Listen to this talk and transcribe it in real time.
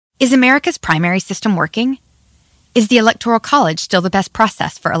Is America's primary system working? Is the Electoral College still the best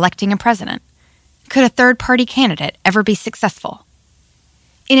process for electing a president? Could a third-party candidate ever be successful?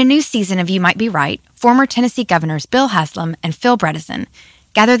 In a new season of You Might Be Right, former Tennessee governors Bill Haslam and Phil Bredesen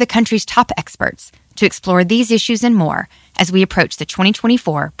gather the country's top experts to explore these issues and more as we approach the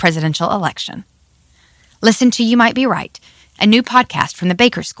 2024 presidential election. Listen to You Might Be Right, a new podcast from the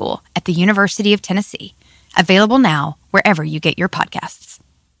Baker School at the University of Tennessee, available now wherever you get your podcasts.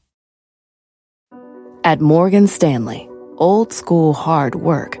 At Morgan Stanley, old school hard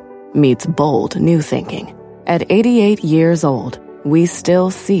work meets bold new thinking. At 88 years old, we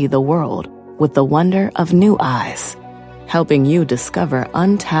still see the world with the wonder of new eyes, helping you discover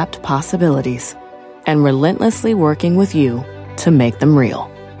untapped possibilities and relentlessly working with you to make them real.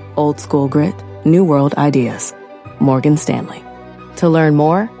 Old school grit, new world ideas. Morgan Stanley. To learn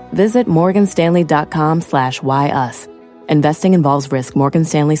more, visit morganstanley.com/whyus. Investing involves risk. Morgan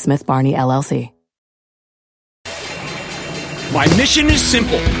Stanley Smith Barney, LLC. My mission is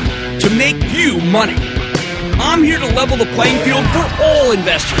simple: to make you money. I'm here to level the playing field for all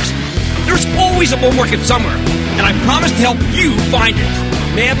investors. There's always a bull market somewhere, and I promise to help you find it.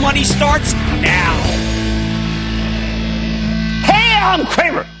 Mad Money starts now. Hey, I'm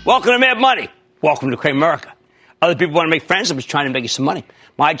Kramer. Welcome to Mad Money. Welcome to Cramerica. Other people want to make friends. I'm just trying to make you some money.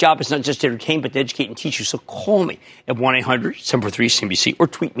 My job is not just to entertain, but to educate and teach you. So call me at 1-800-743-CNBC or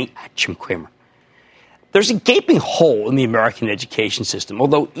tweet me at Jim Cramer. There's a gaping hole in the American education system,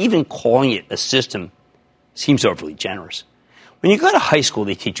 although even calling it a system seems overly generous. When you go to high school,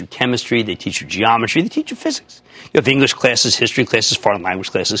 they teach you chemistry, they teach you geometry, they teach you physics. You have English classes, history classes, foreign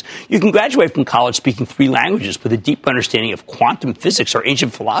language classes. You can graduate from college speaking 3 languages with a deep understanding of quantum physics or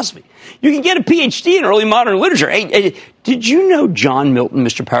ancient philosophy. You can get a PhD in early modern literature. Hey, did you know John Milton,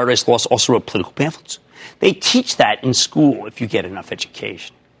 Mr. Paradise Lost, also wrote political pamphlets? They teach that in school if you get enough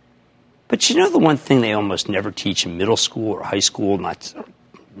education. But you know the one thing they almost never teach in middle school or high school, not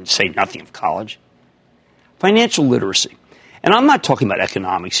say nothing of college? Financial literacy. And I'm not talking about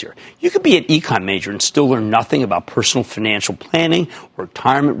economics here. You could be an econ major and still learn nothing about personal financial planning or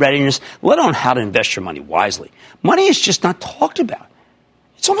retirement readiness, let alone how to invest your money wisely. Money is just not talked about.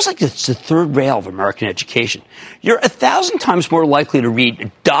 It's almost like it's the third rail of American education. You're 1,000 times more likely to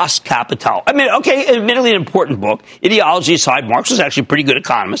read Das Kapital. I mean, okay, admittedly an important book. Ideology aside, Marx was actually a pretty good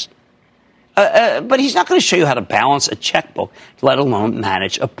economist. But he's not going to show you how to balance a checkbook, let alone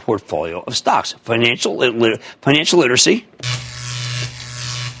manage a portfolio of stocks. Financial literacy,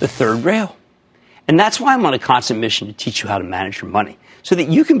 the third rail. And that's why I'm on a constant mission to teach you how to manage your money so that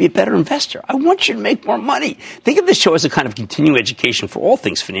you can be a better investor. I want you to make more money. Think of this show as a kind of continuing education for all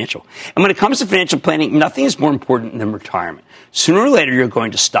things financial. And when it comes to financial planning, nothing is more important than retirement. Sooner or later, you're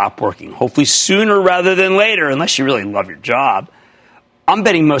going to stop working. Hopefully sooner rather than later, unless you really love your job. I'm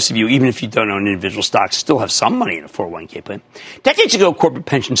betting most of you, even if you don't own individual stocks, still have some money in a 401k plan. Decades ago, corporate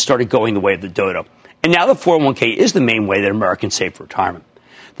pensions started going the way of the dodo. And now the 401k is the main way that Americans save for retirement.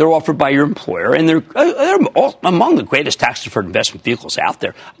 They're offered by your employer, and they're among the greatest tax-deferred investment vehicles out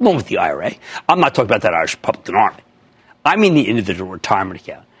there, along with the IRA. I'm not talking about that Irish Republican Army. I mean the individual retirement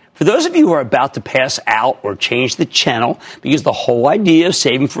account. For those of you who are about to pass out or change the channel because the whole idea of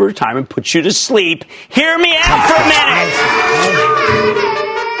saving for retirement puts you to sleep, hear me out for a minute.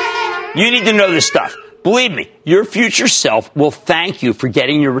 You need to know this stuff. Believe me, your future self will thank you for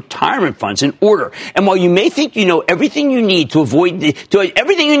getting your retirement funds in order. And while you may think you know everything you need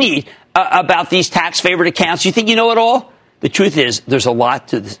about these tax-favored accounts, you think you know it all? The truth is, there's a lot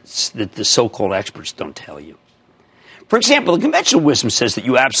to this that the so-called experts don't tell you. For example, the conventional wisdom says that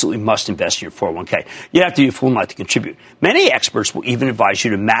you absolutely must invest in your 401k. You have to be a fool not to contribute. Many experts will even advise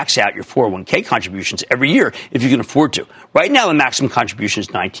you to max out your 401k contributions every year if you can afford to. Right now, the maximum contribution is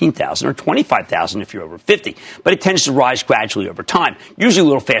 $19,000 or $25,000 if you're over 50, but it tends to rise gradually over time, usually a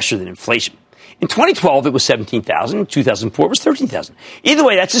little faster than inflation. In 2012, it was $17,000. In 2004, it was $13,000. Either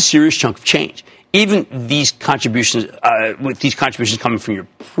way, that's a serious chunk of change. Even these contributions, with these contributions coming from your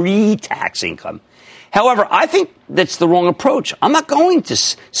pre-tax income. However, I think that's the wrong approach. I'm not going to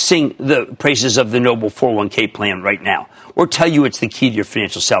sing the praises of the noble 401k plan right now or tell you it's the key to your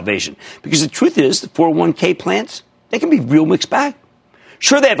financial salvation. Because the truth is, the 401k plans, they can be real mixed bag.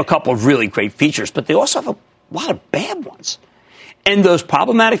 Sure, they have a couple of really great features, but they also have a lot of bad ones. And those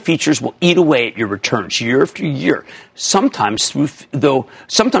problematic features will eat away at your returns year after year, sometimes through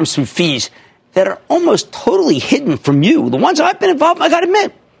fees that are almost totally hidden from you. The ones I've been involved in, I got to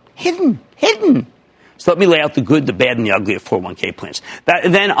admit, hidden. So let me lay out the good, the bad, and the ugly of 401k plans.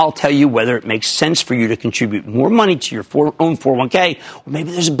 Then I'll tell you whether it makes sense for you to contribute more money to your own 401k, or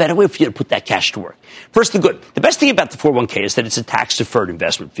maybe there's a better way for you to put that cash to work. First, the good. The best thing about the 401k is that it's a tax-deferred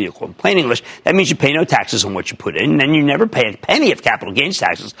investment vehicle. In plain English, that means you pay no taxes on what you put in, and then you never pay a penny of capital gains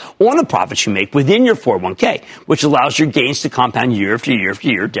taxes on the profits you make within your 401k, which allows your gains to compound year after year after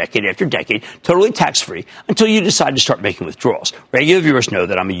year, decade after decade, totally tax-free, until you decide to start making withdrawals. Regular viewers know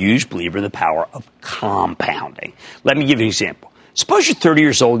that I'm a huge believer in the power of compounding. Let me give you an example. Suppose you're 30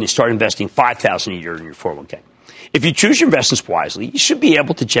 years old and you start investing $5,000 a year in your 401k. If you choose your investments wisely, you should be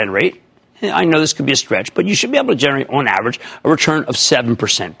able to generate, I know this could be a stretch, but you should be able to generate, on average, a return of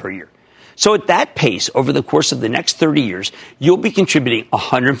 7% per year. So at that pace, over the course of the next 30 years, you'll be contributing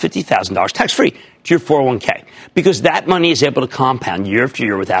 $150,000 tax-free to your 401k, because that money is able to compound year after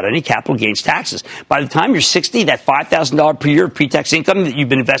year without any capital gains taxes. By the time you're 60, that $5,000 per year pre-tax income that you've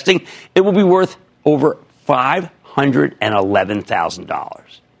been investing, it will be worth over $511,000.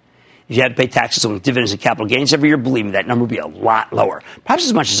 If you had to pay taxes on dividends and capital gains every year, believe me, that number would be a lot lower, perhaps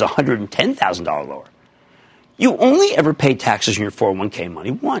as much as $110,000 lower. You only ever pay taxes on your 401k money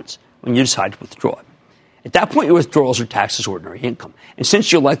once, when you decide to withdraw it. At that point, your withdrawals are taxed as ordinary income. And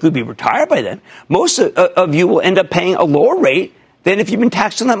since you'll likely be retired by then, most of you will end up paying a lower rate than if you've been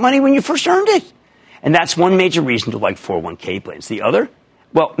taxed on that money when you first earned it. And that's one major reason to like 401k plans. The other?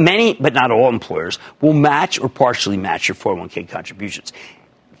 Well, many, but not all employers, will match or partially match your 401k contributions.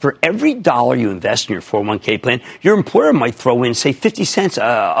 For every dollar you invest in your 401k plan, your employer might throw in, say, 50 cents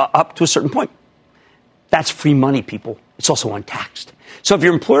up to a certain point. That's free money, people. It's also untaxed. So if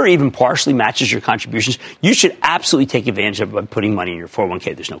your employer even partially matches your contributions, you should absolutely take advantage of it by putting money in your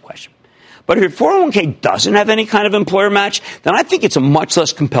 401k. There's no question. But if your 401k doesn't have any kind of employer match, then I think it's a much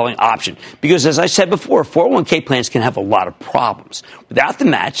less compelling option. Because as I said before, 401k plans can have a lot of problems. Without the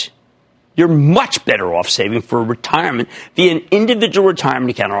match, you're much better off saving for retirement via an individual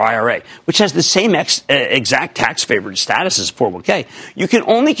retirement account or IRA, which has the same exact tax favored status as 401k. You can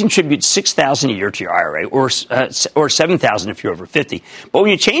only contribute $6,000 a year to your IRA or $7,000 if you're over 50. But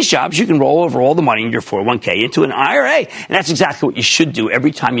when you change jobs, you can roll over all the money in your 401k into an IRA. And that's exactly what you should do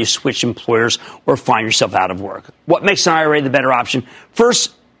every time you switch employers or find yourself out of work. What makes an IRA the better option?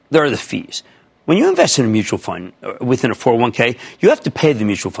 First, there are the fees. When you invest in a mutual fund within a 401k, you have to pay the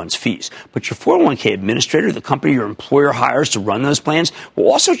mutual fund's fees. But your 401k administrator, the company your employer hires to run those plans,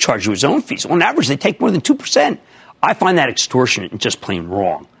 will also charge you its own fees. On average, they take more than 2%. I find that extortionate and just plain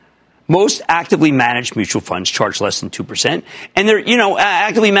wrong. Most actively managed mutual funds charge less than 2%, and they're,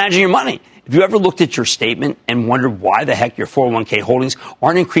 actively managing your money. If you ever looked at your statement and wondered why the heck your 401k holdings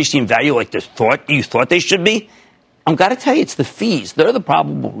aren't increasing in value like you thought they should be, I've got to tell you, it's the fees. They're the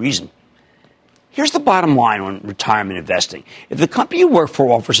probable reason. Here's the bottom line on retirement investing. If the company you work for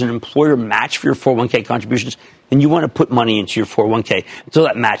offers an employer match for your 401k contributions, then you want to put money into your 401k until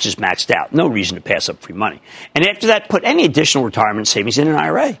that match is maxed out. No reason to pass up free money. And after that, put any additional retirement savings in an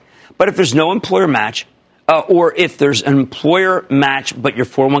IRA. But if there's no employer match, or if there's an employer match but your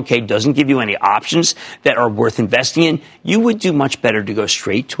 401k doesn't give you any options that are worth investing in, you would do much better to go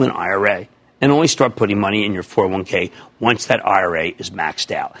straight to an IRA and only start putting money in your 401k once that IRA is maxed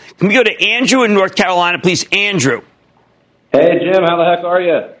out. Can we go to Andrew in North Carolina, please? Andrew. Hey, Jim. How the heck are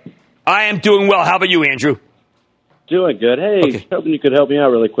you? I am doing well. How about you, Andrew? Doing good. Hey, okay. Hoping you could help me out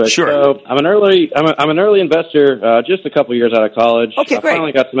really quick. Sure. So I'm an early investor, just a couple years out of college. Okay, great.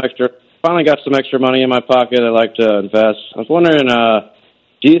 Finally got some extra money in my pocket. I like to invest. I was wondering,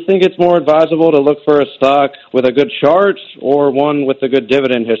 do you think it's more advisable to look for a stock with a good chart or one with a good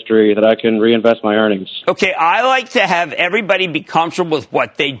dividend history that I can reinvest my earnings? Okay, I like to have everybody be comfortable with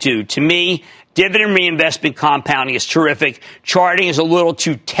what they do. To me, dividend reinvestment compounding is terrific. Charting is a little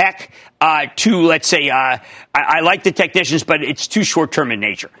too tech, I like the technicians, but it's too short-term in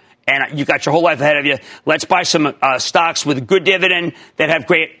nature. And you got your whole life ahead of you. Let's buy some stocks with a good dividend that have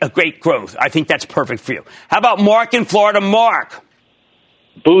great growth. I think that's perfect for you. How about Mark in Florida? Mark.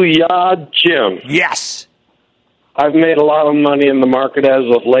 Booyah, Jim. Yes. I've made a lot of money in the market as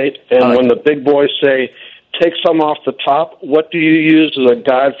of late, and when the big boys say, take some off the top, what do you use as a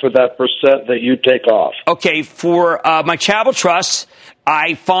guide for that percent that you take off? Okay, for my Charitable Trust,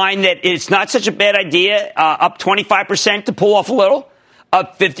 I find that it's not such a bad idea, up 25% to pull off a little,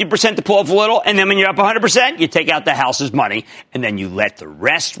 up 50% to pull off a little, and then when you're up 100%, you take out the house's money, and then you let the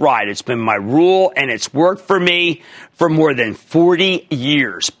rest ride. It's been my rule, and it's worked for me for more than 40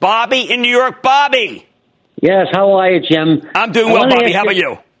 years. Bobby in New York. Bobby. Yes, how are you, Jim? I'm doing well, Bobby. How about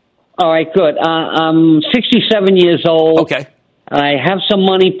you? All right, good. I'm 67 years old. Okay. I have some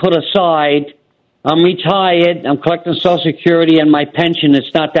money put aside, I'm retired. I'm collecting Social Security, and my pension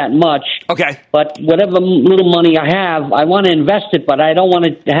is not that much. Okay. But whatever little money I have, I want to invest it, but I don't want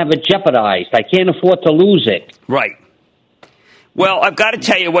to have it jeopardized. I can't afford to lose it. Right. Well, I've got to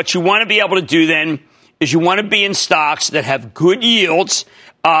tell you, what you want to be able to do then is you want to be in stocks that have good yields.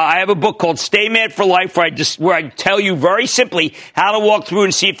 I have a book called Stay Mad for Life where I tell you very simply how to walk through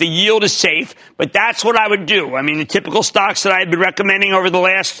and see if the yield is safe. But that's what I would do. I mean, the typical stocks that I've been recommending over the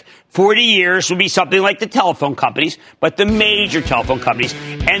last 40 years would be something like the telephone companies, but the major telephone companies,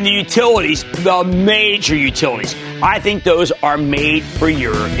 and the utilities, the major utilities. I think those are made for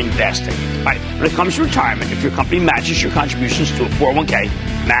your investing. All right, when it comes to retirement, if your company matches your contributions to a 401k,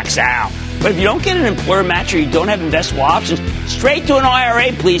 max out. But if you don't get an employer match or you don't have investable options, straight to an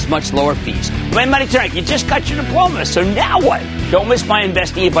IRA, please, much lower fees. My Money Tonight, you just got your diploma, so now what? Don't miss my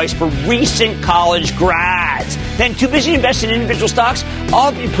investing advice for recent college grads. Then, too busy investing in individual stocks?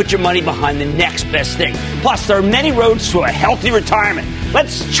 I'll help you put your money behind the next best thing. Plus, there are many roads to a healthy retirement.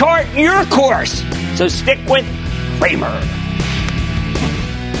 Let's chart your course. So stick with Cramer.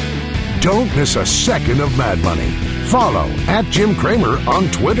 Don't miss a second of Mad Money. Follow @Jim Cramer on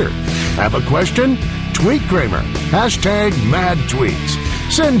Twitter. Have a question? Tweet Cramer. #MadTweets.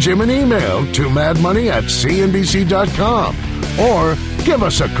 Send Jim an email to madmoney@cnbc.com or give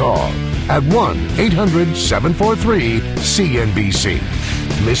us a call at 1-800-743-CNBC.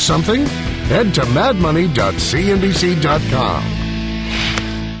 Miss something? Head to madmoney.cnbc.com.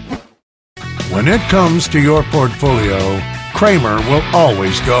 When it comes to your portfolio, Cramer will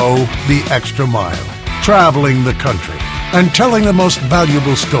always go the extra mile, traveling the country and telling the most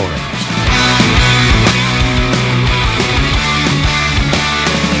valuable stories.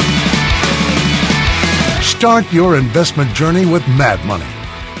 Start your investment journey with Mad Money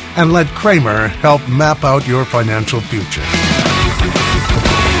and let Cramer help map out your financial future.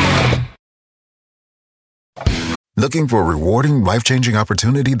 Looking for a rewarding, life-changing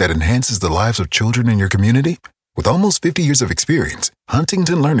opportunity that enhances the lives of children in your community? With almost 50 years of experience,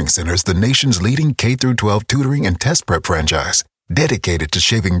 Huntington Learning Center is the nation's leading K-12 tutoring and test prep franchise, dedicated to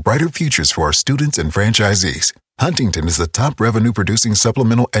shaping brighter futures for our students and franchisees. Huntington is the top revenue-producing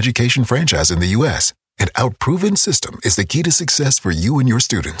supplemental education franchise in the U.S., and our proven system is the key to success for you and your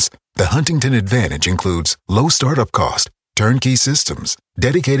students. The Huntington Advantage includes low startup cost, turnkey systems,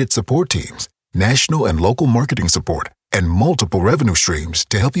 dedicated support teams, national and local marketing support, and multiple revenue streams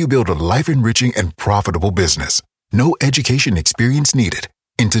to help you build a life-enriching and profitable business. No education experience needed.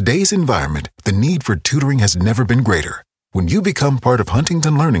 In today's environment, the need for tutoring has never been greater. When you become part of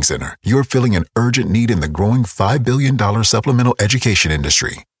Huntington Learning Center, you're filling an urgent need in the growing $5 billion supplemental education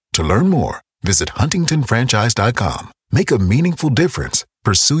industry. To learn more, visit huntingtonfranchise.com. Make a meaningful difference,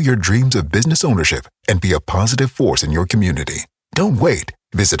 pursue your dreams of business ownership, and be a positive force in your community. Don't wait.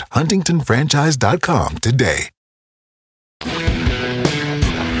 Visit huntingtonfranchise.com today.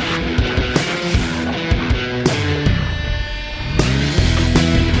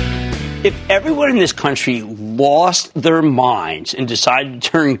 If everyone in this country lost their minds and decided to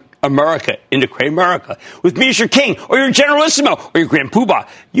turn America into Cramerica with me as your king or your generalissimo or your grand poobah,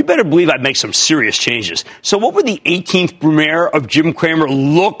 you better believe I'd make some serious changes. So what would the 18th premiere of Jim Cramer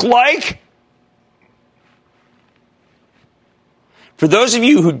look like? For those of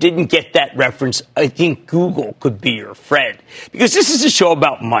you who didn't get that reference, I think Google could be your friend, because this is a show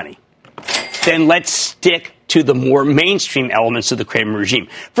about money. Then let's stick to the more mainstream elements of the Cramer regime.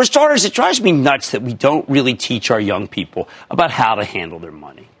 For starters, it drives me nuts that we don't really teach our young people about how to handle their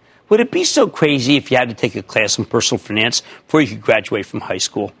money. Would it be so crazy if you had to take a class in personal finance before you could graduate from high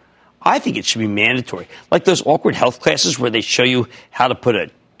school? I think it should be mandatory, like those awkward health classes where they show you how to put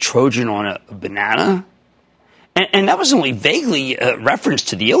a Trojan on a banana. And that was only vaguely a reference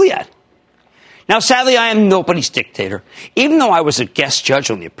to the Iliad. Now, sadly, I am nobody's dictator. Even though I was a guest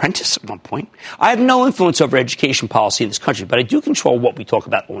judge on The Apprentice at one point, I have no influence over education policy in this country, but I do control what we talk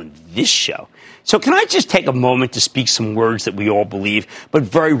about on this show. So can I just take a moment to speak some words that we all believe, but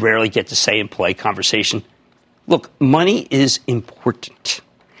very rarely get to say in polite conversation? Look, money is important.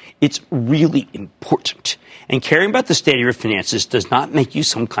 It's really important. And caring about the state of your finances does not make you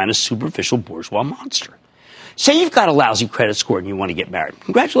some kind of superficial bourgeois monster. Say you've got a lousy credit score and you want to get married.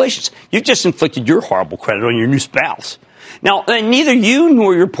 Congratulations. You've just inflicted your horrible credit on your new spouse. Now, neither you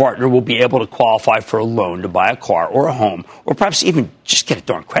nor your partner will be able to qualify for a loan to buy a car or a home, or perhaps even just get a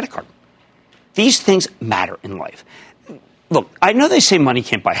darn credit card. These things matter in life. Look, I know they say money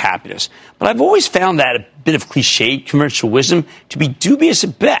can't buy happiness, but I've always found that a bit of cliched conventional wisdom to be dubious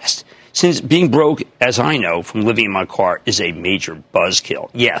at best, since being broke, as I know from living in my car, is a major buzzkill.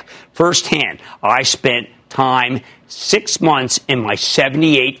 Yeah, firsthand, I spent time 6 months in my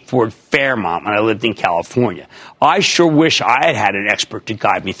 78 Ford Fairmont when I lived in California. I sure wish I had had an expert to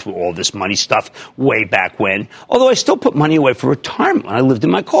guide me through all this money stuff way back when, although I still put money away for retirement when I lived in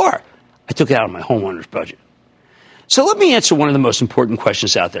my car. I took it out of my homeowner's budget. So let me answer one of the most important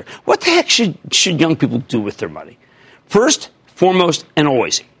questions out there. What the heck should young people do with their money? First, foremost, and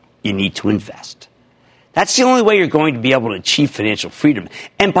always, you need to invest. That's the only way you're going to be able to achieve financial freedom.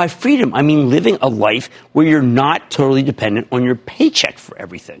 And by freedom, I mean living a life where you're not totally dependent on your paycheck for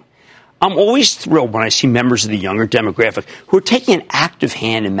everything. I'm always thrilled when I see members of the younger demographic who are taking an active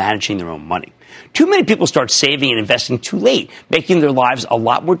hand in managing their own money. Too many people start saving and investing too late, making their lives a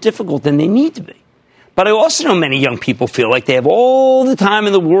lot more difficult than they need to be. But I also know many young people feel like they have all the time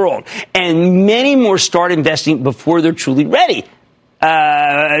in the world, and many more start investing before they're truly ready.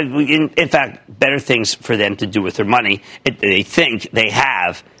 In fact, better things for them to do with their money. They think they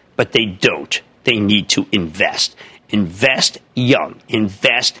have, but they don't. They need to invest. Invest young.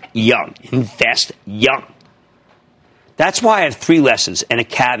 Invest young. Invest young. That's why I have 3 lessons and a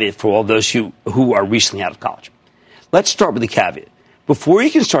caveat for all those who are recently out of college. Let's start with the caveat. Before you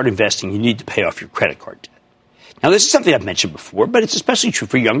can start investing, you need to pay off your credit card debt. Now, this is something I've mentioned before, but it's especially true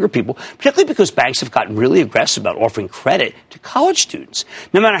for younger people, particularly because banks have gotten really aggressive about offering credit to college students.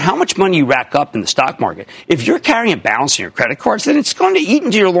 No matter how much money you rack up in the stock market, if you're carrying a balance in your credit cards, then it's going to eat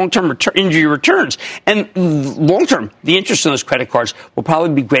into your long-term into your returns. And long-term, the interest on those credit cards will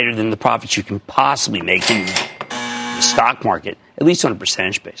probably be greater than the profits you can possibly make in the stock market, at least on a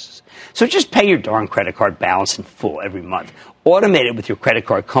percentage basis. So just pay your darn credit card balance in full every month. Automate it with your credit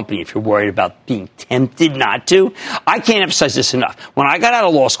card company if you're worried about being tempted not to. I can't emphasize this enough. When I got out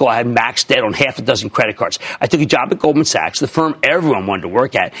of law school, I had max debt on half a dozen credit cards. I took a job at Goldman Sachs, the firm everyone wanted to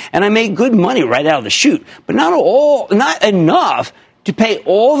work at, and I made good money right out of the chute, but not enough to pay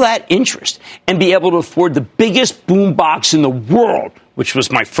all that interest and be able to afford the biggest boom box in the world, which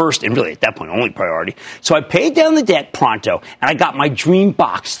was my first and really at that point only priority. So I paid down the debt pronto, and I got my dream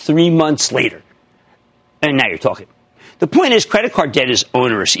box 3 months later. And now you're talking. The point is, credit card debt is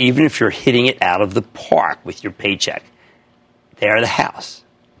onerous, even if you're hitting it out of the park with your paycheck. They are the house.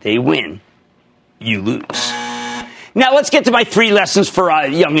 They win. You lose. Now, let's get to my 3 lessons for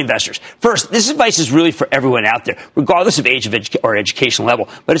young investors. First, this advice is really for everyone out there, regardless of age or educational level,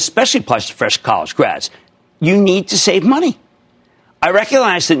 but especially applies to fresh college grads. You need to save money. I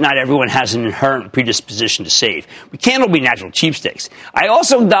recognize that not everyone has an inherent predisposition to save. We can't all be natural cheapskates. I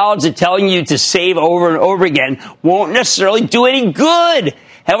also acknowledge that telling you to save over and over again won't necessarily do any good.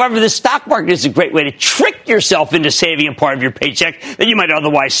 However, the stock market is a great way to trick yourself into saving a part of your paycheck that you might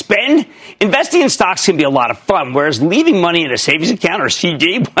otherwise spend. Investing in stocks can be a lot of fun, whereas leaving money in a savings account or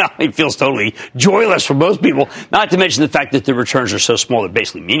CD, well, it feels totally joyless for most people, not to mention the fact that the returns are so small they're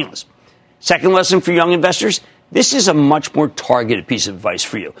basically meaningless. Second lesson for young investors, this is a much more targeted piece of advice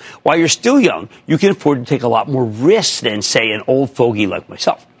for you. While you're still young, you can afford to take a lot more risks than, say, an old fogey like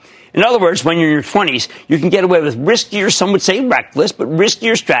myself. In other words, when you're in your 20s, you can get away with riskier, some would say reckless, but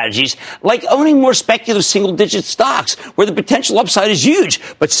riskier strategies like owning more speculative single-digit stocks where the potential upside is huge,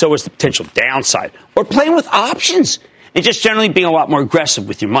 but so is the potential downside, or playing with options and just generally being a lot more aggressive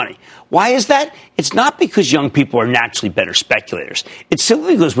with your money. Why is that? It's not because young people are naturally better speculators. It's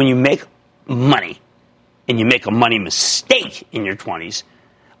simply because when you make money, and you make a money mistake in your 20s,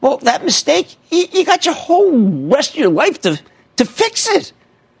 well, that mistake, you got your whole rest of your life to fix it.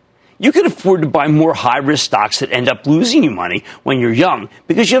 You can afford to buy more high-risk stocks that end up losing you money when you're young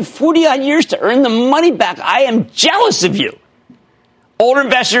because you have 40-odd years to earn the money back. I am jealous of you. Older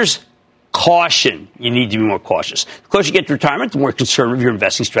investors, caution. You need to be more cautious. The closer you get to retirement, the more conservative your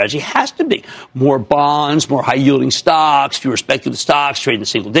investing strategy has to be. More bonds, more high-yielding stocks, fewer speculative stocks, trading in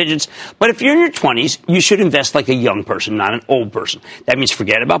single digits. But if you're in your 20s, you should invest like a young person, not an old person. That means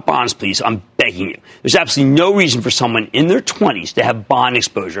forget about bonds, please. I'm begging you. There's absolutely no reason for someone in their 20s to have bond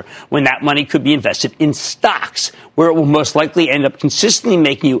exposure when that money could be invested in stocks, where it will most likely end up consistently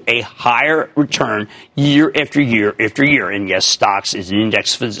making you a higher return year after year after year. And yes, stocks is an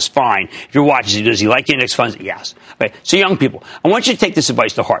index fund is fine. If you're watching, does he like index funds? Yes. Okay. So young people, I want you to take this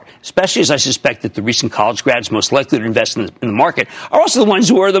advice to heart, especially as I suspect that the recent college grads most likely to invest in the market are also the ones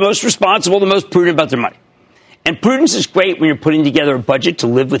who are the most responsible, the most prudent about their money. And prudence is great when you're putting together a budget to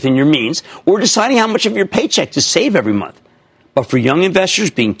live within your means or deciding how much of your paycheck to save every month. But for young investors,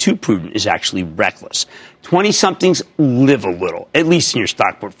 being too prudent is actually reckless. 20-somethings live a little, at least in your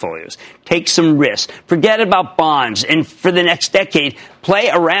stock portfolios. Take some risks. Forget about bonds. And for the next decade, play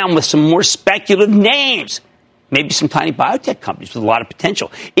around with some more speculative names. maybe some tiny biotech companies with a lot of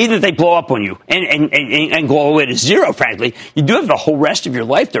potential. Either they blow up on you and go all the way to zero, frankly. You do have the whole rest of your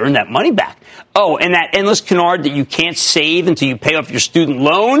life to earn that money back. Oh, and that endless canard that you can't save until you pay off your student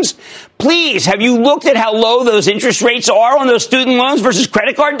loans. Please, have you looked at how low those interest rates are on those student loans versus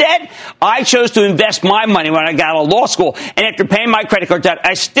credit card debt? I chose to invest my money when I got out of law school, and after paying my credit card debt,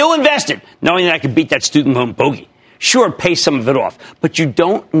 I still invested, knowing that I could beat that student loan bogey. Sure, pay some of it off, but you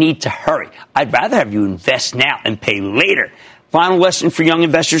don't need to hurry. I'd rather have you invest now and pay later. Final lesson for young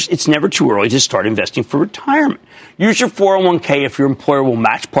investors, it's never too early to start investing for retirement. Use your 401k if your employer will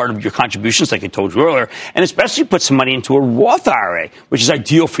match part of your contributions, like I told you earlier, and especially put some money into a Roth IRA, which is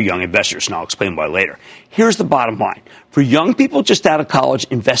ideal for young investors, and I'll explain why later. Here's the bottom line. For young people just out of college,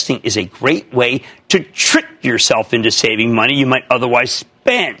 investing is a great way to trick yourself into saving money you might otherwise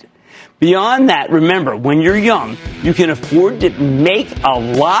spend. Beyond that, remember, when you're young, you can afford to make a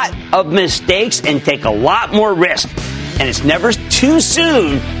lot of mistakes and take a lot more risk. And it's never too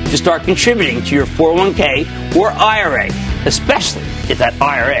soon to start contributing to your 401k or IRA, especially if that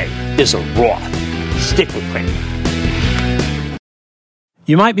IRA is a Roth. Stick with Cramer.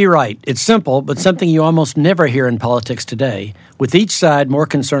 You might be right. It's simple, but something you almost never hear in politics today, with each side more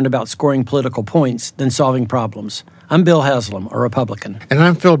concerned about scoring political points than solving problems. I'm Bill Haslam, a Republican. And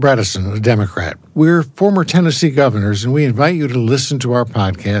I'm Phil Bredesen, a Democrat. We're former Tennessee governors, and we invite you to listen to our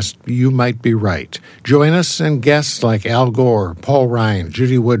podcast, You Might Be Right. Join us and guests like Al Gore, Paul Ryan,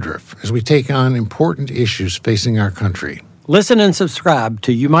 Judy Woodruff, as we take on important issues facing our country. Listen and subscribe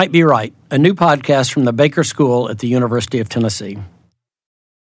to You Might Be Right, a new podcast from the Baker School at the University of Tennessee.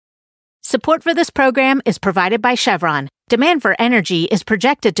 Support for this program is provided by Chevron. Demand for energy is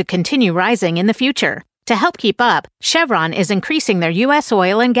projected to continue rising in the future. To help keep up, Chevron is increasing their U.S.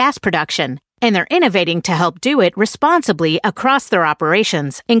 oil and gas production, and they're innovating to help do it responsibly across their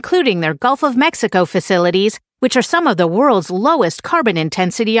operations, including their Gulf of Mexico facilities, which are some of the world's lowest carbon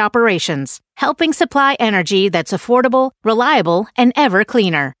intensity operations, helping supply energy that's affordable, reliable, and ever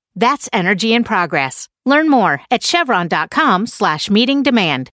cleaner. That's energy in progress. Learn more at chevron.com/meeting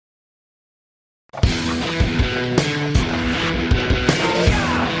demand.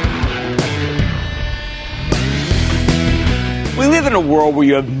 We live in a world where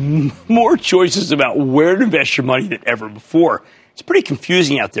you have more choices about where to invest your money than ever before. It's pretty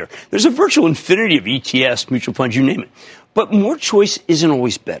confusing out there. There's a virtual infinity of ETFs, mutual funds, you name it. But more choice isn't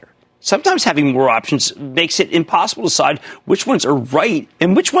always better. Sometimes having more options makes it impossible to decide which ones are right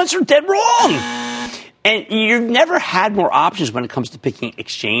and which ones are dead wrong. And you've never had more options when it comes to picking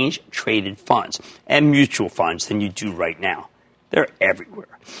exchange-traded funds and mutual funds than you do right now. They're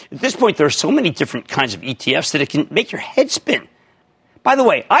everywhere. At this point, there are so many different kinds of ETFs that it can make your head spin. By the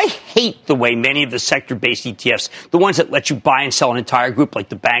way, I hate the way many of the sector-based ETFs, the ones that let you buy and sell an entire group like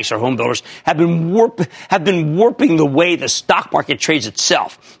the banks or home builders, have been warping the way the stock market trades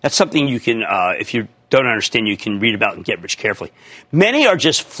itself. That's something you can, if you don't understand, you can read about and get rich carefully. Many are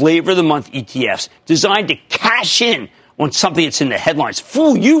just flavor-of-the-month ETFs designed to cash in on something that's in the headlines.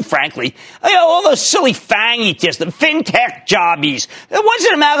 Fool you, frankly. All those silly FANG ETFs, the fintech jobbies, the ones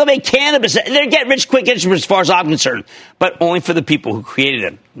that amalgamate cannabis, they're get rich quick as far as I'm concerned, but only for the people who created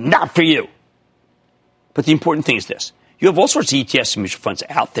them, not for you. But the important thing is this. You have all sorts of ETFs and mutual funds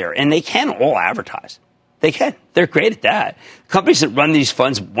out there, and they can all advertise. They can. They're great at that. Companies that run these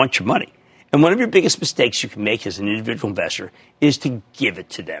funds want your money. And one of your biggest mistakes you can make as an individual investor is to give it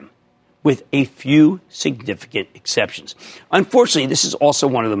to them, with a few significant exceptions. Unfortunately, this is also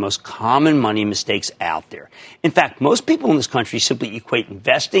one of the most common money mistakes out there. In fact, most people in this country simply equate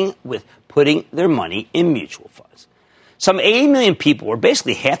investing with putting their money in mutual funds. Some 80 million people, or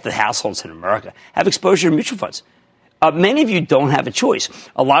basically half the households in America, have exposure to mutual funds. Many of you don't have a choice.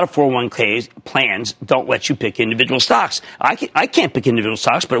 A lot of 401k plans don't let you pick individual stocks. I can't pick individual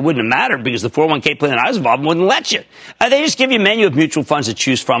stocks, but it wouldn't have mattered because the 401k plan I was involved in wouldn't let you. They just give you a menu of mutual funds to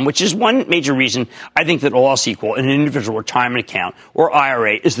choose from, which is one major reason I think that all else equal, an individual retirement account or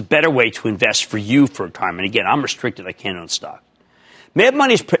IRA is the better way to invest for you for retirement. Again, I'm restricted. I can't own stock. Mad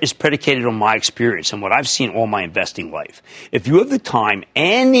Money is predicated on my experience and what I've seen all my investing life. If you have the time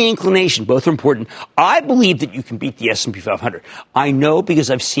and the inclination, both are important, I believe that you can beat the S&P 500. I know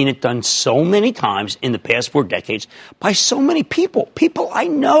because I've seen it done so many times in the past 4 decades by so many people I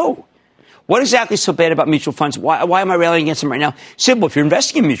know. What exactly is so bad about mutual funds? Why am I railing against them right now? Simple. If you're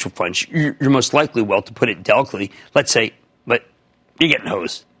investing in mutual funds, you're most likely, well, to put it delicately, let's say, but you're getting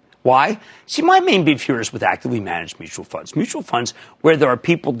hosed. Why? See, my main beef here is with actively managed mutual funds. Mutual funds where there are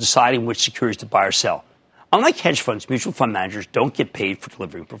people deciding which securities to buy or sell. Unlike hedge funds, mutual fund managers don't get paid for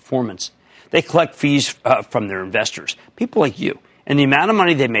delivering performance. They collect fees from their investors, people like you. And the amount of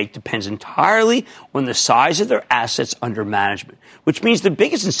money they make depends entirely on the size of their assets under management, which means the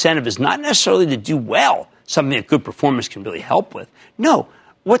biggest incentive is not necessarily to do well, something that good performance can really help with. No,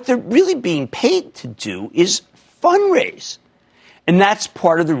 what they're really being paid to do is fundraise. And that's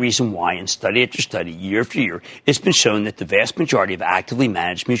part of the reason why in study after study, year after year, it's been shown that the vast majority of actively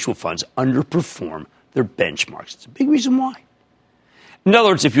managed mutual funds underperform their benchmarks. It's a big reason why. In other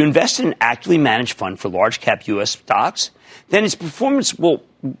words, if you invest in an actively managed fund for large cap U.S. stocks, then its performance will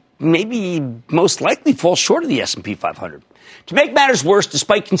maybe most likely fall short of the S&P 500. To make matters worse,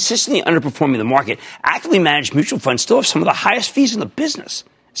 despite consistently underperforming the market, actively managed mutual funds still have some of the highest fees in the business.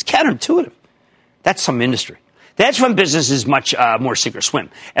 It's counterintuitive. That's some industry. The hedge fund business is much more sink or swim.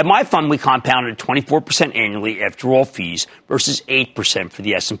 At my fund, we compounded 24% annually after all fees versus 8% for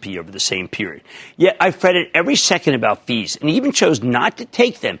the S&P over the same period. Yet I fretted every second about fees and even chose not to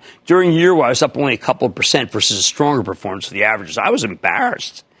take them during a year where I was up only a couple of percent versus a stronger performance for the averages. I was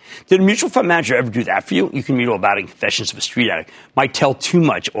embarrassed. Did a mutual fund manager ever do that for you? You can read all about it in Confessions of a Street Addict. Might tell too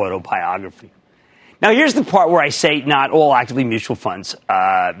much autobiography. Now, here's the part where I say not all actively managed mutual funds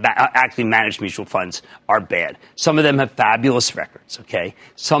are bad. Some of them have fabulous records, okay?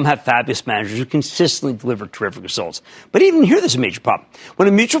 Some have fabulous managers who consistently deliver terrific results. But even here, there's a major problem. When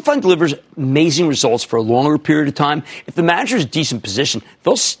a mutual fund delivers amazing results for a longer period of time, if the manager is a decent person,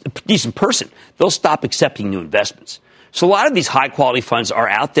 they'll stop accepting new investments. So a lot of these high-quality funds are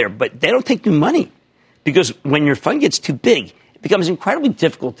out there, but they don't take new money. Because when your fund gets too big, it becomes incredibly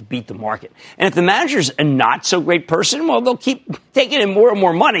difficult to beat the market. And if the manager's a not-so-great person, well, they'll keep taking in more and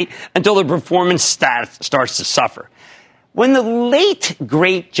more money until their performance starts to suffer. When the late,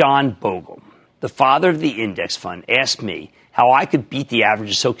 great John Bogle, the father of the index fund, asked me how I could beat the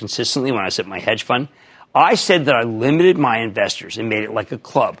averages so consistently when I set my hedge fund, I said that I limited my investors and made it like a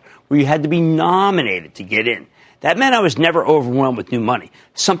club where you had to be nominated to get in. That meant I was never overwhelmed with new money,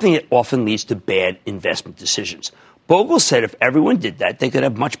 something that often leads to bad investment decisions. Bogle said if everyone did that, they could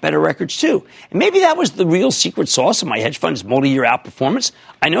have much better records, too. And maybe that was the real secret sauce of my hedge fund's multi-year outperformance.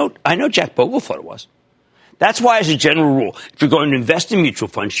 I know Jack Bogle thought it was. That's why, as a general rule, if you're going to invest in mutual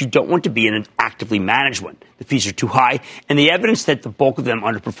funds, you don't want to be in an actively managed one. The fees are too high, and the evidence that the bulk of them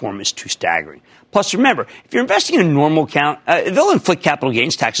underperform is too staggering. Plus, remember, if you're investing in a normal account, they'll inflict capital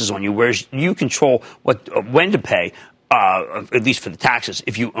gains taxes on you, whereas you control when to pay, at least for the taxes,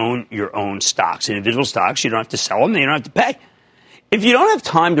 if you own your own stocks. Individual stocks, you don't have to sell them, and you don't have to pay. If you don't have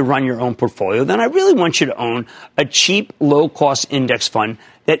time to run your own portfolio, then I really want you to own a cheap, low-cost index fund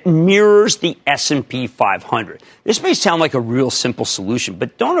that mirrors the S&P 500. This may sound like a real simple solution,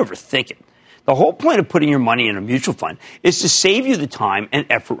 but don't overthink it. The whole point of putting your money in a mutual fund is to save you the time and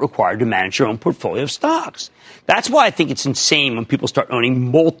effort required to manage your own portfolio of stocks. That's why I think it's insane when people start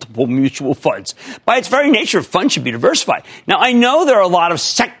owning multiple mutual funds. By its very nature, funds should be diversified. Now, I know there are a lot of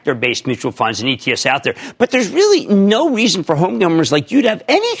sector-based mutual funds and ETFs out there, but there's really no reason for homecomers like you to have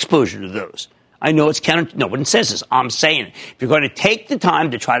any exposure to those. I know it's counter. No one says this. I'm saying it. If you're going to take the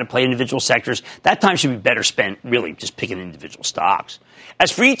time to try to play individual sectors, that time should be better spent really just picking individual stocks.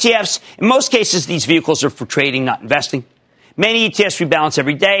 As for ETFs, in most cases, these vehicles are for trading, not investing. Many ETFs rebalance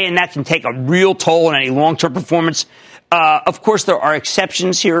every day, and that can take a real toll on any long-term performance. Of course, there are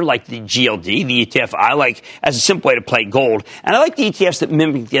exceptions here, like the GLD, the ETF I like as a simple way to play gold. And I like the ETFs that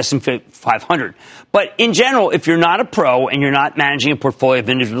mimic the S&P 500. But in general, if you're not a pro and you're not managing a portfolio of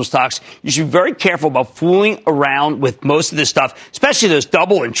individual stocks, you should be very careful about fooling around with most of this stuff, especially those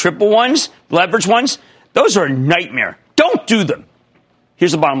double and triple ones, leverage ones. Those are a nightmare. Don't do them.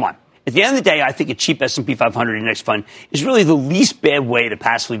 Here's the bottom line. At the end of the day, I think a cheap S&P 500 index fund is really the least bad way to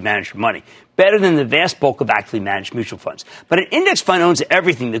passively manage your money, better than the vast bulk of actively managed mutual funds. But an index fund owns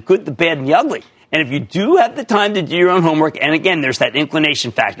everything, the good, the bad, and the ugly. And if you do have the time to do your own homework, and again, there's that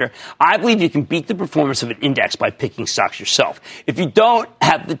inclination factor, I believe you can beat the performance of an index by picking stocks yourself. If you don't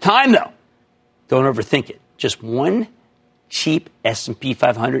have the time, though, don't overthink it. Just one cheap S&P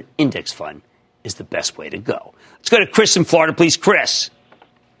 500 index fund is the best way to go. Let's go to Chris in Florida, please. Chris.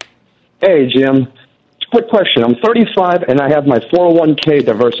 Hey, Jim. Quick question. I'm 35, and I have my 401k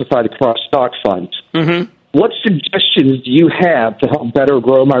diversified across stock funds. Mm-hmm. What suggestions do you have to help better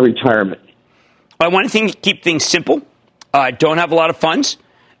grow my retirement? One thing, keep things simple. Don't have a lot of funds.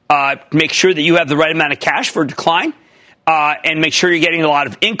 Make sure that you have the right amount of cash for a decline, and make sure you're getting a lot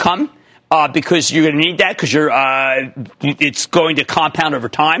of income because you're going to need that because it's going to compound over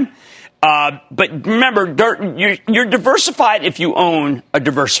time. But remember, you're diversified if you own a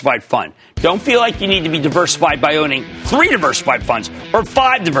diversified fund. Don't feel like you need to be diversified by owning 3 diversified funds or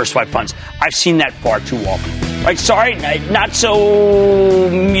 5 diversified funds. I've seen that far too often. Right? Sorry, not so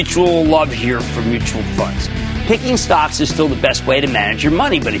mutual love here for mutual funds. picking stocks is still the best way to manage your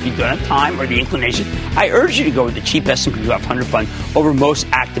money, but if you don't have time or the inclination, I urge you to go with the cheap S&P 500 fund over most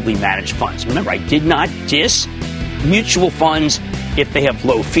actively managed funds. Remember, I did not diss mutual funds if they have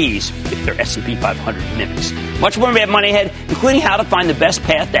low fees, if they're S&P 500 mimics. Much more Mad Money ahead, including how to find the best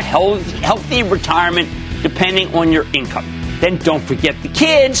path to healthy retirement depending on your income. Then don't forget the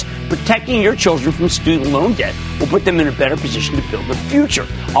kids. Protecting your children from student loan debt will put them in a better position to build a future.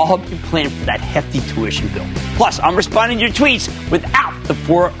 I'll help you plan for that hefty tuition bill. Plus, I'm responding to your tweets without the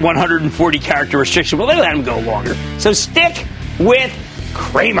 140-character restriction. Well, they let them go longer. So stick with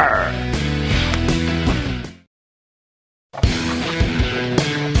Cramer.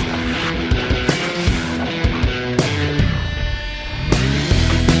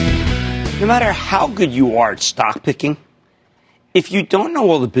 No matter how good you are at stock picking, if you don't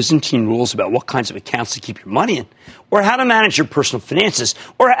know all the Byzantine rules about what kinds of accounts to keep your money in, or how to manage your personal finances,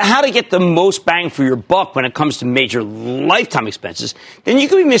 or how to get the most bang for your buck when it comes to major lifetime expenses, then you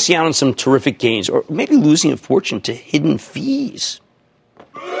could be missing out on some terrific gains, or maybe losing a fortune to hidden fees.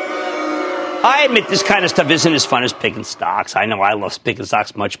 I admit this kind of stuff isn't as fun as picking stocks. I know I love picking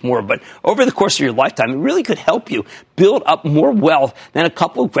stocks much more, but over the course of your lifetime, it really could help you build up more wealth than a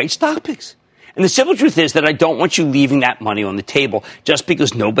couple of great stock picks. And the simple truth is that I don't want you leaving that money on the table just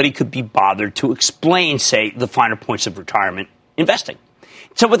because nobody could be bothered to explain, say, the finer points of retirement investing.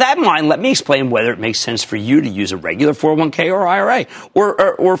 So with that in mind, let me explain whether it makes sense for you to use a regular 401k or IRA,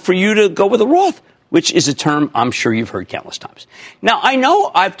 or for you to go with a Roth, which is a term I'm sure you've heard countless times. Now, I know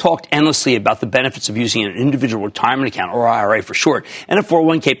I've talked endlessly about the benefits of using an individual retirement account, or IRA for short, and a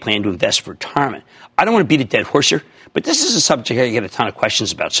 401k plan to invest for retirement. I don't want to beat a dead horse here, but this is a subject I get a ton of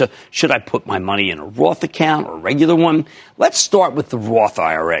questions about. So should I put my money in a Roth account or a regular one? Let's start with the Roth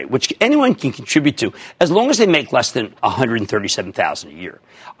IRA, which anyone can contribute to as long as they make less than $137,000 a year.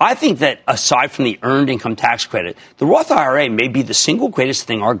 I think that aside from the earned income tax credit, the Roth IRA may be the single greatest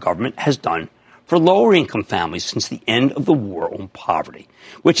thing our government has done for lower income families since the end of the war on poverty,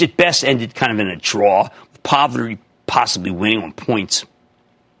 which at best ended kind of in a draw, with poverty possibly winning on points.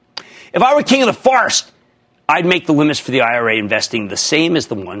 If I were king of the forest, I'd make the limits for the IRA investing the same as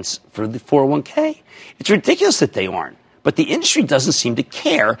the ones for the 401k. It's ridiculous that they aren't, but the industry doesn't seem to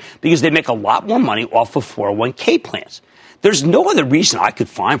care because they make a lot more money off of 401k plans. There's no other reason I could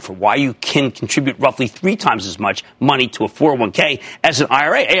find for why you can contribute roughly 3 times as much money to a 401k as an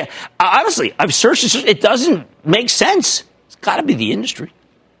IRA. Honestly, I've searched. It doesn't make sense. It's got to be the industry.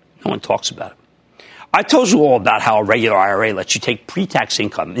 No one talks about it. I told you all about how a regular IRA lets you take pre-tax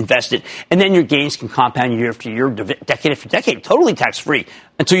income, invest it, and then your gains can compound year after year, decade after decade, totally tax-free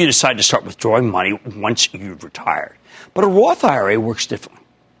until you decide to start withdrawing money once you've retired. But a Roth IRA works differently.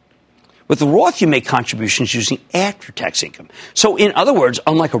 With the Roth, you make contributions using after-tax income. So, in other words,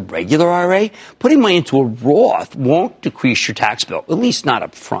 unlike a regular IRA, putting money into a Roth won't decrease your tax bill, at least not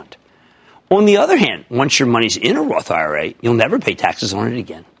up front. On the other hand, once your money's in a Roth IRA, you'll never pay taxes on it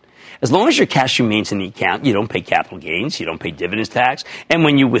again. As long as your cash remains in the account, you don't pay capital gains, you don't pay dividends tax, and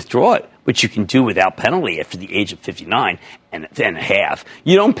when you withdraw it, which you can do without penalty after the age of 59 and a half,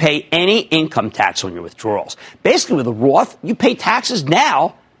 you don't pay any income tax on your withdrawals. Basically, with a Roth, you pay taxes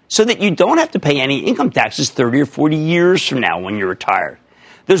now so that you don't have to pay any income taxes 30 or 40 years from now when you're retired.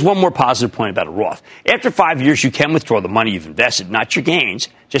 There's one more positive point about a Roth. After 5 years, you can withdraw the money you've invested, not your gains,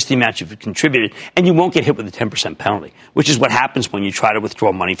 just the amount you've contributed, and you won't get hit with a 10% penalty, which is what happens when you try to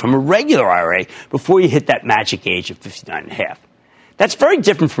withdraw money from a regular IRA before you hit that magic age of 59 and a half. That's very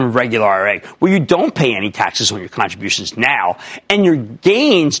different from a regular IRA, where you don't pay any taxes on your contributions now, and your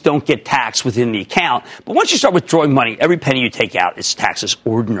gains don't get taxed within the account. But once you start withdrawing money, every penny you take out is taxed as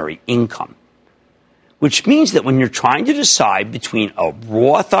ordinary income. Which means that when you're trying to decide between a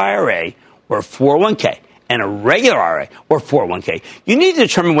Roth IRA or a 401k and a regular IRA or 401k, you need to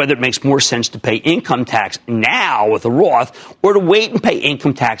determine whether it makes more sense to pay income tax now with a Roth or to wait and pay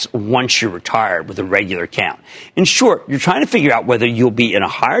income tax once you're retired with a regular account. In short, you're trying to figure out whether you'll be in a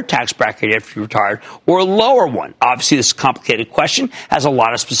higher tax bracket after you're retired or a lower one. Obviously, this complicated question has a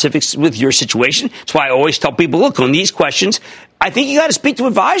lot of specifics with your situation. That's why I always tell people, look, on these questions, I think you got to speak to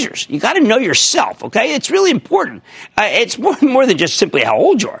advisors. You got to know yourself, okay? It's really important. It's more than just simply how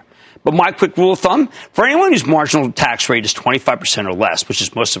old you are. But my quick rule of thumb, for anyone whose marginal tax rate is 25% or less, which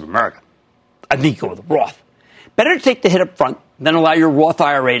is most of America, I think you go with a Roth. Better to take the hit up front than allow your Roth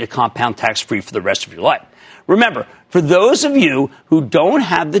IRA to compound tax-free for the rest of your life. Remember, for those of you who don't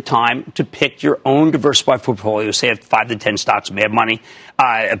have the time to pick your own diversified portfolio, say at 5 to 10 stocks, Mad Money,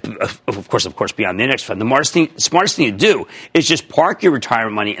 of course, beyond the index fund, the smartest thing to do is just park your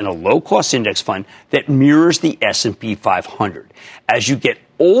retirement money in a low-cost index fund that mirrors the S&P 500. As you get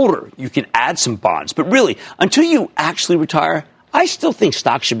older, you can add some bonds. But really, until you actually retire, I still think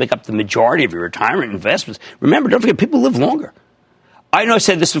stocks should make up the majority of your retirement investments. Remember, don't forget, people live longer. I know I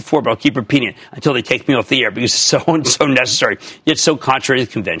said this before, but I'll keep repeating it until they take me off the air because it's so necessary, yet so contrary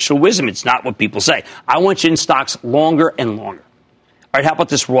to conventional wisdom. It's not what people say. I want you in stocks longer and longer. All right, how about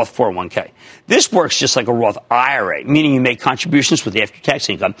this Roth 401k? This works just like a Roth IRA, meaning you make contributions with after-tax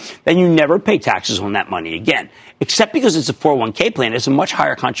income, then you never pay taxes on that money again. Except because it's a 401k plan, it's a much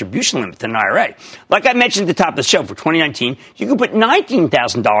higher contribution limit than an IRA. Like I mentioned at the top of the show, for 2019, you can put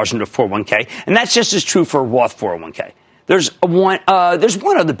 $19,000 into a 401k, and that's just as true for a Roth 401k. There's one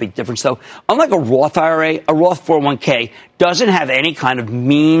other big difference, though. Unlike a Roth IRA, a Roth 401k doesn't have any kind of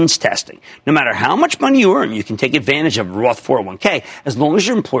means testing. No matter how much money you earn, you can take advantage of a Roth 401k as long as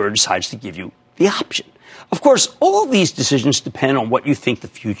your employer decides to give you the option. Of course, all of these decisions depend on what you think the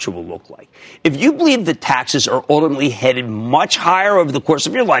future will look like. If you believe that taxes are ultimately headed much higher over the course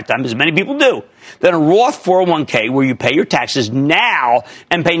of your lifetime, as many people do, then a Roth 401k where you pay your taxes now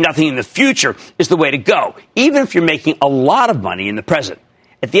and pay nothing in the future is the way to go, even if you're making a lot of money in the present.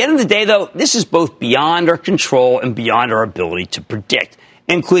 At the end of the day, though, this is both beyond our control and beyond our ability to predict,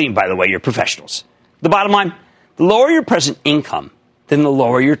 including, by the way, your professionals. The bottom line, the lower your present income, then the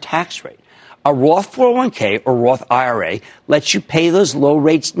lower your tax rate. A Roth 401k or Roth IRA lets you pay those low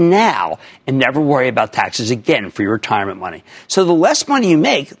rates now and never worry about taxes again for your retirement money. So the less money you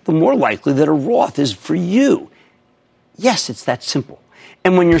make, the more likely that a Roth is for you. Yes, it's that simple.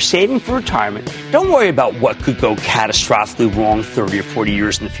 And when you're saving for retirement, don't worry about what could go catastrophically wrong 30 or 40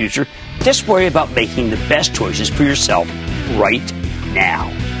 years in the future. Just worry about making the best choices for yourself right now.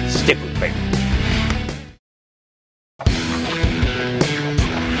 Stick with Cramer.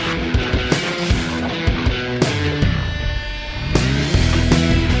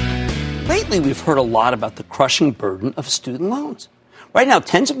 Lately, we've heard a lot about the crushing burden of student loans. Right now,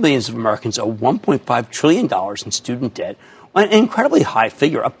 tens of millions of Americans owe $1.5 trillion in student debt, an incredibly high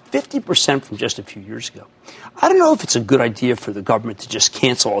figure, up 50% from just a few years ago. I don't know if it's a good idea for the government to just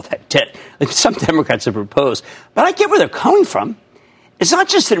cancel all that debt, like some Democrats have proposed, but I get where they're coming from. It's not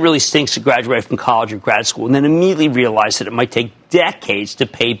just that it really stinks to graduate from college or grad school and then immediately realize that it might take decades to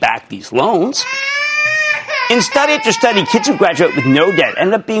pay back these loans. In study after study, kids who graduate with no debt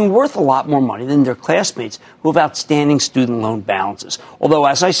end up being worth a lot more money than their classmates who have outstanding student loan balances. Although,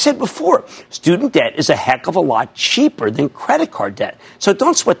 as I said before, student debt is a heck of a lot cheaper than credit card debt. So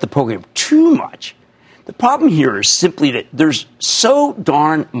don't sweat the program too much. The problem here is simply that there's so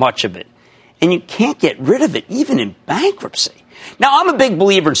darn much of it, and you can't get rid of it even in bankruptcy. Now, I'm a big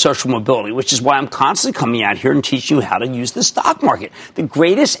believer in social mobility, which is why I'm constantly coming out here and teaching you how to use the stock market, the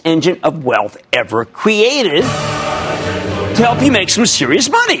greatest engine of wealth ever created, to help you make some serious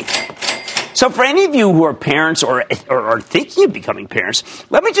money. So for any of you who are parents or are thinking of becoming parents,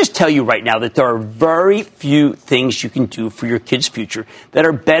 let me just tell you right now that there are very few things you can do for your kids' future that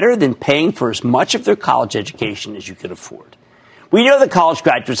are better than paying for as much of their college education as you can afford. We know that college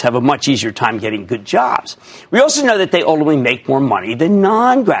graduates have a much easier time getting good jobs. We also know that they ultimately make more money than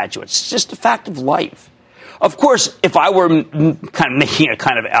non-graduates. It's just a fact of life. Of course, if I were kind of making a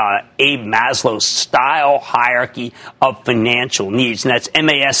kind of Abe Maslow style hierarchy of financial needs, and that's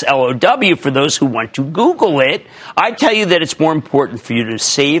MASLOW for those who want to Google it, I'd tell you that it's more important for you to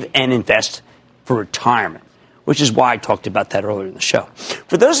save and invest for retirement, which is why I talked about that earlier in the show.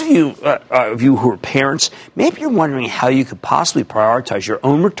 For those of you who are parents, maybe you're wondering how you could possibly prioritize your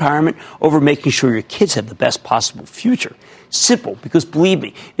own retirement over making sure your kids have the best possible future. Simple, because believe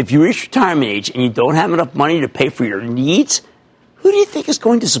me, if you reach retirement age and you don't have enough money to pay for your needs, who do you think is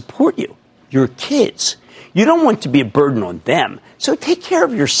going to support you? Your kids. You don't want to be a burden on them, so take care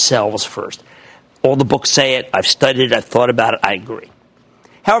of yourselves first. All the books say it. I've studied it. I've thought about it. I agree.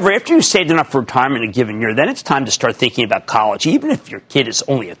 However, after you've saved enough for retirement in a given year, then it's time to start thinking about college, even if your kid is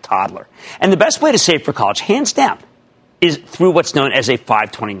only a toddler. And the best way to save for college, hands down, is through what's known as a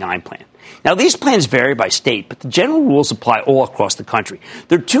 529 plan. Now, these plans vary by state, but the general rules apply all across the country.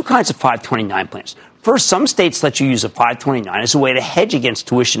 There are two kinds of 529 plans. First, some states let you use a 529 as a way to hedge against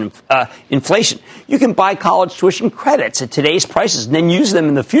tuition inflation. You can buy college tuition credits at today's prices and then use them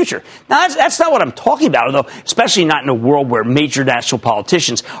in the future. Now, that's not what I'm talking about, although especially not in a world where major national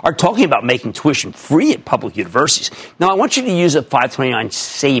politicians are talking about making tuition free at public universities. Now, I want you to use a 529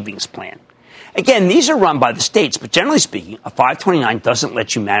 savings plan. Again, these are run by the states, but generally speaking, a 529 doesn't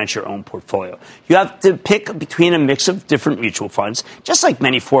let you manage your own portfolio. You have to pick between a mix of different mutual funds, just like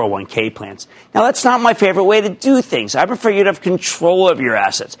many 401k plans. Now, that's not my favorite way to do things. I prefer you to have control of your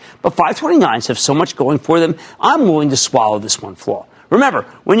assets. But 529s have so much going for them, I'm willing to swallow this one flaw. Remember,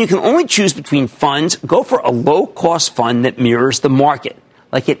 when you can only choose between funds, go for a low-cost fund that mirrors the market,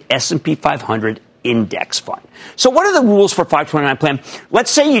 like an S&P 500 index fund. So what are the rules for a 529 plan?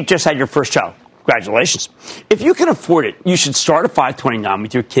 Let's say you just had your first child. Congratulations. If you can afford it, you should start a 529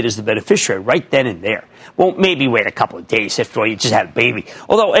 with your kid as the beneficiary right then and there. Well, maybe wait a couple of days. After all, you just had a baby.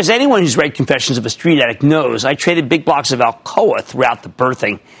 Although, as anyone who's read Confessions of a Street Addict knows, I traded big blocks of Alcoa throughout the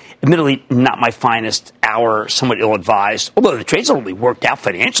birthing. Admittedly, not my finest hour, somewhat ill-advised, although the trades only worked out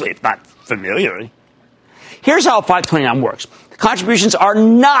financially, if not familiarly. Here's how a 529 works. Contributions are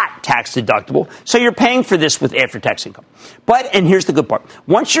not tax deductible, so you're paying for this with after-tax income. But, and here's the good part,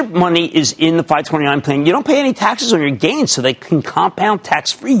 once your money is in the 529 plan, you don't pay any taxes on your gains, so they can compound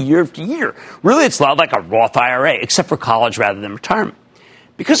tax-free year after year. Really, it's a lot like a Roth IRA, except for college rather than retirement.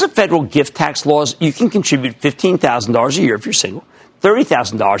 Because of federal gift tax laws, you can contribute $15,000 a year if you're single,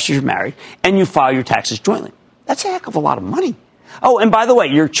 $30,000 if you're married, and you file your taxes jointly. That's a heck of a lot of money. Oh, and by the way,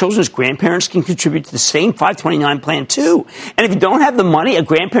 your children's grandparents can contribute to the same 529 plan, too. And if you don't have the money, a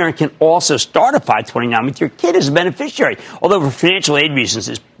grandparent can also start a 529 with your kid as a beneficiary, although for financial aid reasons,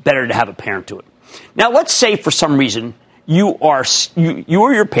 it's better to have a parent do it. Now, let's say for some reason you or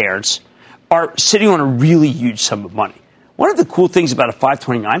your parents are sitting on a really huge sum of money. One of the cool things about a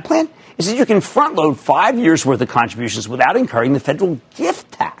 529 plan is that you can front load 5 years' worth of contributions without incurring the federal gift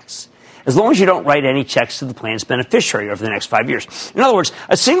tax, as long as you don't write any checks to the plan's beneficiary over the next 5 years. In other words,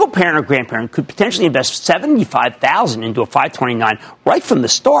 a single parent or grandparent could potentially invest $75,000 into a 529 right from the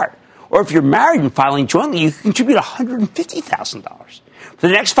start. Or if you're married and filing jointly, you can contribute $150,000. For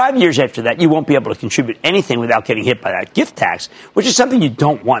the next 5 years after that, you won't be able to contribute anything without getting hit by that gift tax, which is something you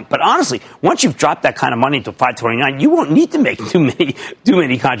don't want. But honestly, once you've dropped that kind of money into 529, you won't need to make too many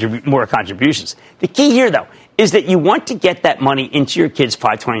more contributions. The key here, though, is that you want to get that money into your kid's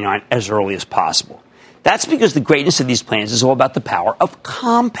 529 as early as possible. That's because the greatness of these plans is all about the power of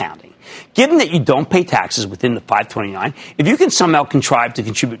compounding. Given that you don't pay taxes within the 529, if you can somehow contrive to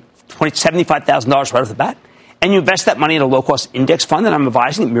contribute $75,000 right off the bat, and you invest that money in a low-cost index fund that I'm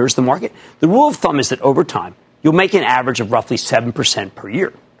advising that mirrors the market, the rule of thumb is that over time, you'll make an average of roughly 7% per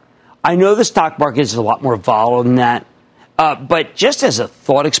year. I know the stock market is a lot more volatile than that, but just as a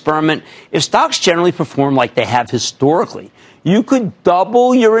thought experiment, if stocks generally perform like they have historically, you could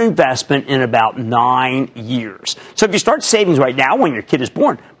double your investment in about 9 years. So if you start savings right now when your kid is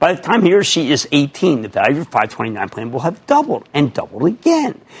born, by the time he or she is 18, the value of your 529 plan will have doubled and doubled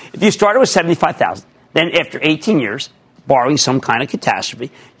again. If you started with $75,000, then after 18 years, borrowing some kind of catastrophe,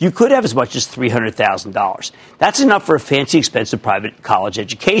 you could have as much as $300,000. That's enough for a fancy, expensive private college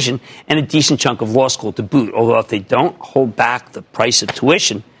education and a decent chunk of law school to boot, although if they don't hold back the price of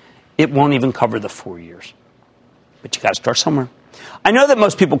tuition, it won't even cover the 4 years. But you got to start somewhere. I know that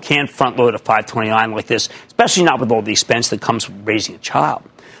most people can't front load a 529 like this, especially not with all the expense that comes with raising a child.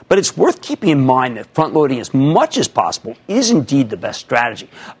 But it's worth keeping in mind that front-loading as much as possible is indeed the best strategy.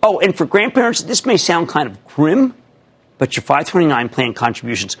 Oh, and for grandparents, this may sound kind of grim, but your 529 plan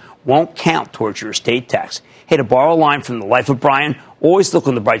contributions won't count towards your estate tax. Hey, to borrow a line from The Life of Brian, always look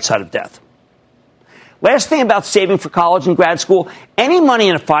on the bright side of death. Last thing about saving for college and grad school, any money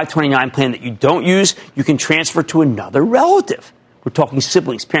in a 529 plan that you don't use, you can transfer to another relative. We're talking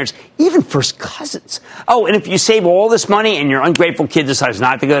siblings, parents, even first cousins. Oh, and if you save all this money and your ungrateful kid decides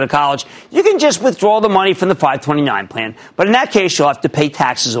not to go to college, you can just withdraw the money from the 529 plan. But in that case, you'll have to pay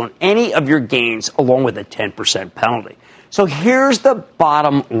taxes on any of your gains along with a 10% penalty. So here's the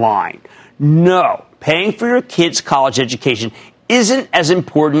bottom line. No, paying for your kid's college education isn't as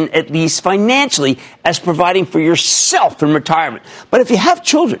important, at least financially, as providing for yourself in retirement. But if you have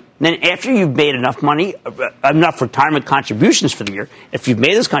children, then after you've made enough money, enough retirement contributions for the year, if you've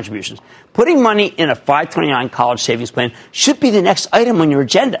made those contributions, putting money in a 529 college savings plan should be the next item on your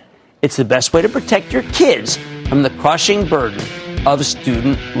agenda. It's the best way to protect your kids from the crushing burden of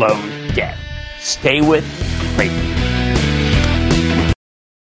student loan debt. Stay with Cramer.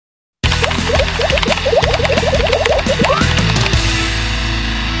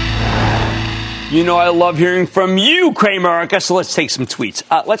 You know I love hearing from you, Cramerica, so let's take some tweets.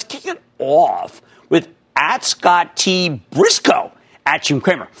 Let's kick it off with @Scott T. Briscoe at Jim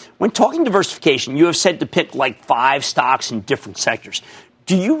Cramer. When talking diversification, you have said to pick like 5 stocks in different sectors.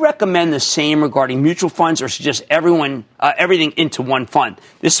 Do you recommend the same regarding mutual funds or suggest everything into one fund?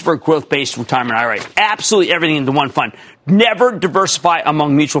 This is for a growth-based retirement IRA. Absolutely everything into one fund. Never diversify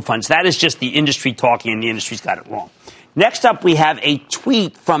among mutual funds. That is just the industry talking, and the industry's got it wrong. Next up, we have a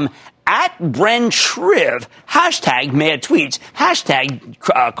tweet from @Bren Shriv, #mad tweets,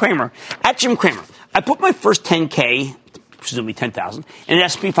 #Cramer, @Jim Cramer. I put my first $10K presumably 10,000, and an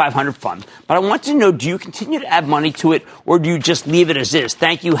S&P 500 fund. But I want to know, do you continue to add money to it, or do you just leave it as is?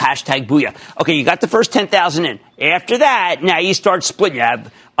 Thank you, hashtag Booyah. Okay, you got the first 10,000 in. After that, now you start splitting. You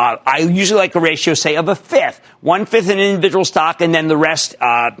have, I usually like a ratio, say, of a fifth. 1/5 in individual stock, and then the rest,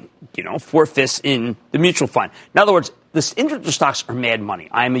 4/5 in the mutual fund. In other words, the individual stocks are mad money.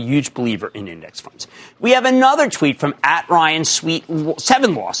 I am a huge believer in index funds. We have another tweet from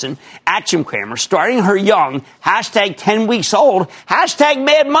 @Ryan7 Lawson, @Jim Cramer, starting her young, hashtag 10 weeks old, hashtag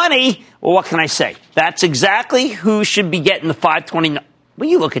mad money. Well, what can I say? That's exactly who should be getting the 529. Will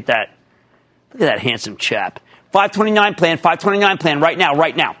you look at that? Look at that handsome chap. 529 plan right now.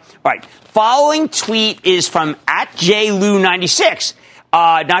 All right. Following tweet is from @JLou96.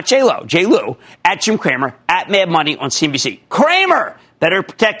 Not J-Lo, J-Lou, @Jim Cramer, @Mad Money on CNBC. Cramer, better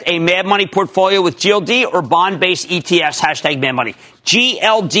protect a Mad Money portfolio with GLD or bond-based ETFs, hashtag Mad Money.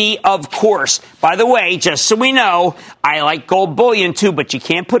 GLD, of course. By the way, just so we know, I like gold bullion too, but you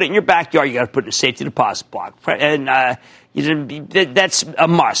can't put it in your backyard. You got to put it in a safety deposit block. And that's a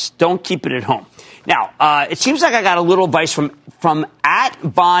must. Don't keep it at home. Now, it seems like I got a little advice from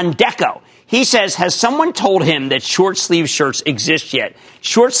 @Bondeco. He says, has someone told him that short sleeve shirts exist yet?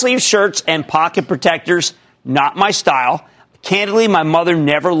 Short sleeve shirts and pocket protectors, not my style. Candidly, my mother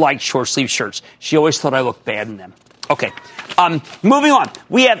never liked short sleeve shirts. She always thought I looked bad in them. Okay. Moving on.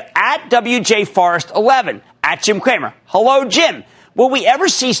 We have @WJForest11, @Jim Cramer. Hello, Jim. Will we ever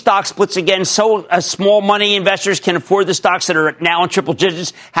see stock splits again so small money investors can afford the stocks that are now in triple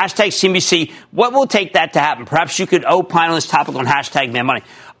digits? Hashtag CNBC. What will take that to happen? Perhaps you could opine on this topic on hashtag Mad Money.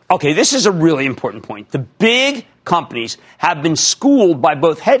 Okay, this is a really important point. The big companies have been schooled by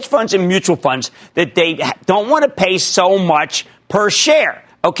both hedge funds and mutual funds that they don't want to pay so much per share.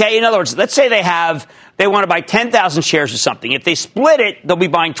 Okay, in other words, let's say they want to buy 10,000 shares of something. If they split it, they'll be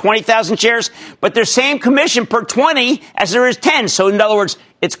buying 20,000 shares, but their same commission per 20 as there is 10. So in other words,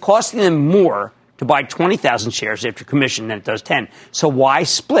 it's costing them more to buy 20,000 shares after commission than it does 10. So why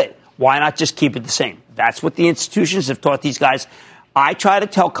split? Why not just keep it the same? That's what the institutions have taught these guys. I try to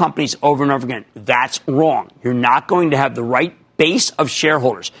tell companies over and over again, that's wrong. You're not going to have the right base of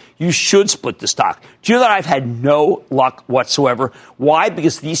shareholders. You should split the stock. Do you know that I've had no luck whatsoever? Why?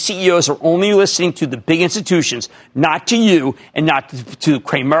 Because these CEOs are only listening to the big institutions, not to you and not to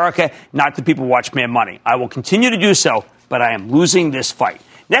Cramerica, not to people who watch Mad Money. I will continue to do so, but I am losing this fight.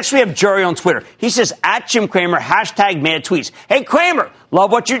 Next, we have Jerry on Twitter. He says, @Jim Cramer, hashtag mad tweets. Hey, Cramer,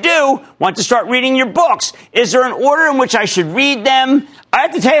 love what you do. Want to start reading your books. Is there an order in which I should read them? I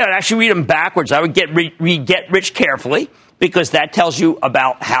have to tell you, I'd actually read them backwards. I would read Get Rich Carefully, because that tells you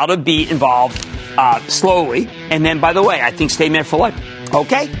about how to be involved slowly. And then, by the way, I think Stay Mad for Life.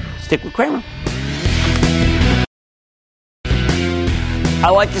 Okay, stick with Cramer. I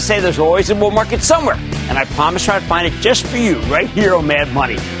like to say there's always a bull market somewhere, and I promise to try to find it just for you right here on Mad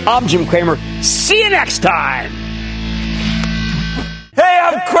Money. I'm Jim Cramer. See you next time. Hey,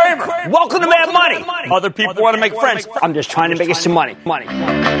 I'm Cramer. Welcome to Mad Money. Other people want to make friends. I'm just trying to make you some money. Welcome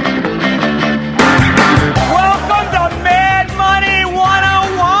to Mad Money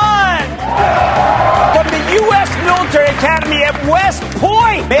 101 from the U.S. Military Academy at West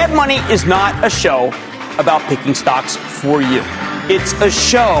Point. Mad Money is not a show about picking stocks for you. It's a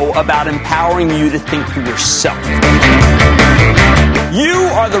show about empowering you to think for yourself. You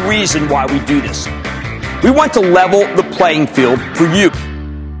are the reason why we do this. We want to level the playing field for you.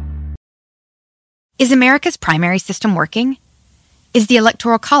 Is America's primary system working? Is the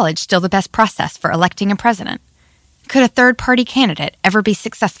Electoral College still the best process for electing a president? Could a third-party candidate ever be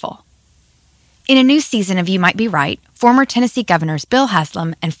successful? In a new season of You Might Be Right, former Tennessee governors Bill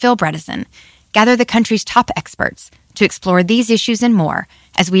Haslam and Phil Bredesen gather the country's top experts to explore these issues and more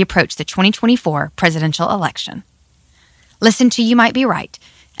as we approach the 2024 presidential election. Listen to You Might Be Right,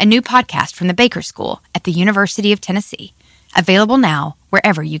 a new podcast from the Baker School at the University of Tennessee, available now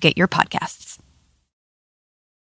wherever you get your podcasts.